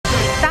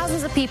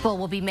Thousands of people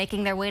will be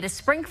making their way to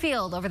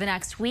Springfield over the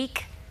next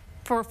week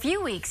for a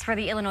few weeks for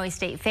the Illinois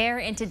State Fair,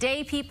 and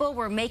today people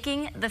were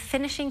making the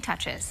finishing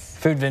touches.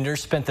 Food vendors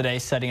spent the day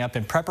setting up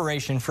in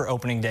preparation for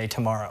opening day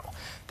tomorrow.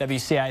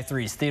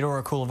 WCI3's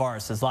Theodora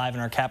Coulivaris is live in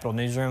our Capitol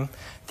newsroom.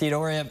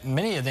 Theodora,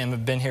 many of them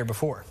have been here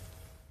before.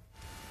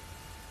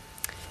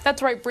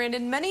 That's right,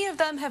 Brandon. Many of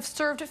them have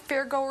served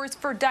fairgoers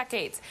for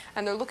decades,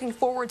 and they're looking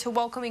forward to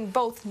welcoming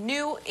both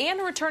new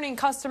and returning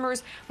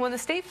customers when the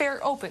State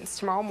Fair opens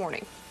tomorrow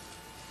morning.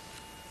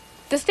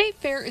 The State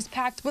Fair is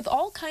packed with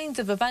all kinds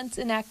of events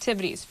and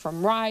activities,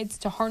 from rides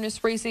to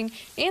harness racing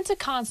and to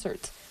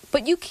concerts.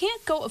 But you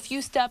can't go a few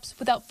steps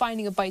without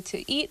finding a bite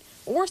to eat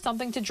or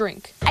something to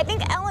drink. I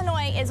think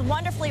Illinois is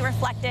wonderfully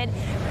reflected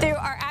through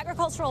our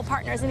agricultural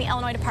partners in the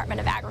Illinois Department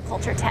of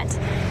Agriculture tent.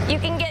 You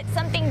can get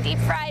something deep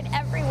fried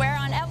everywhere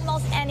on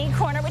almost any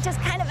corner, which is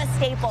kind of a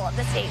staple of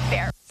the State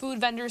Fair.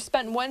 Food vendors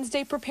spent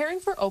Wednesday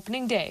preparing for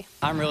opening day.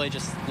 I'm really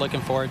just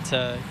looking forward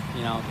to,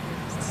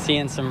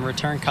 seeing some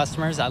return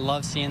customers. I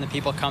love seeing the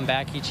people come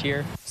back each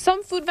year.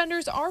 Some food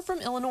vendors are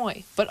from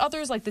Illinois, but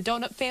others, like the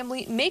Donut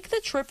family, make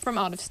the trip from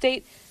out of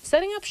state,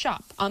 setting up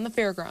shop on the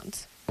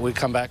fairgrounds. We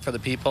come back for the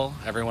people.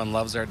 Everyone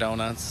loves our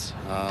donuts.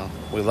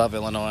 We love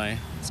Illinois.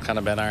 It's kind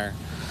of been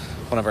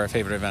one of our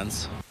favorite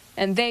events.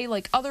 And they,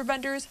 like other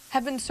vendors,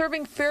 have been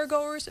serving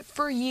fairgoers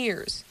for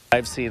years.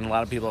 I've seen a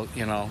lot of people,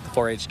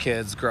 4-H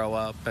kids grow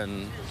up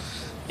and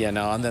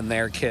then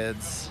their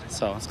kids.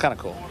 So it's kind of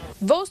cool.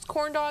 Vost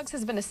Corn Dogs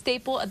has been a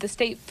staple at the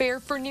State Fair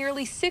for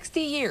nearly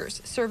 60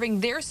 years, serving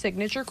their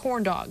signature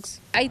corn dogs.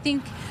 I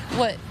think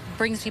what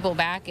brings people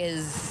back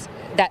is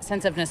that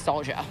sense of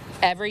nostalgia.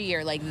 Every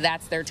year,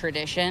 that's their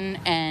tradition,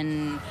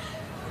 and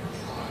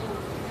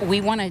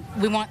we want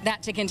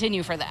that to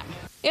continue for them.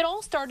 It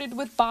all started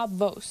with Bob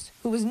Vost,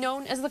 who was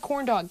known as the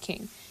Corn Dog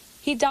King.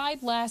 He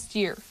died last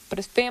year, but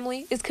his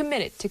family is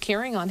committed to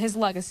carrying on his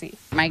legacy.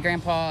 My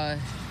grandpa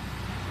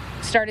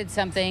started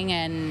something,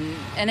 and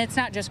it's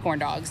not just corn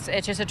dogs.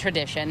 It's just a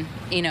tradition.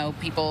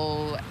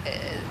 People,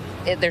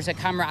 there's a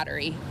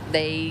camaraderie.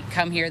 They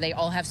come here, they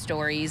all have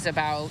stories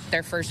about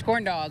their first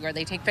corn dog, or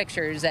they take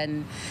pictures,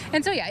 and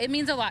so yeah, it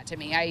means a lot to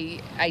me.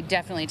 I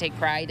definitely take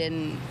pride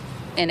in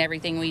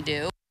everything we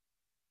do.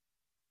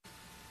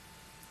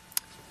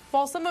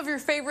 While some of your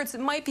favorites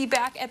might be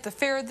back at the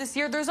fair this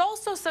year, there's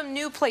also some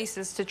new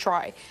places to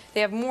try.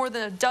 They have more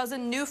than a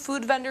dozen new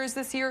food vendors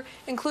this year,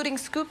 including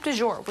Scoop du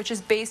Jour, which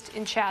is based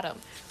in Chatham.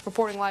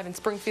 Reporting live in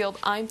Springfield,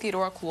 I'm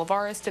Theodora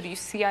Coulivaris,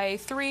 WCIA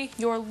 3,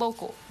 your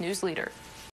local news leader.